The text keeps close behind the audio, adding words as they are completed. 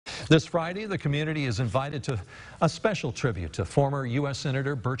This Friday, the community is invited to a special tribute to former U.S.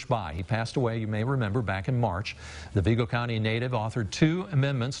 Senator Birch Bayh. He passed away, you may remember, back in March. The Vigo County native authored 2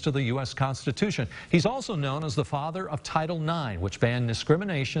 amendments to the U.S. Constitution. He's also known as the father of Title IX, which banned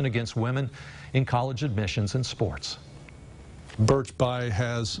discrimination against women in college admissions and sports. Birch Bayh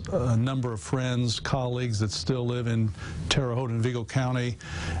has a number of friends, colleagues that still live in Terre Haute and Vigo County,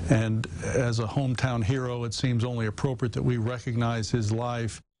 and as a hometown hero, it seems only appropriate that we recognize his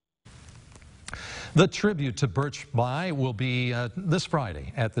life. The tribute to Birch Bayh will be this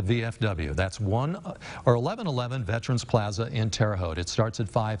Friday at the VFW. That's 1111 Veterans Plaza in Terre Haute. It starts at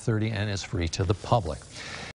 5:30 and is free to the public.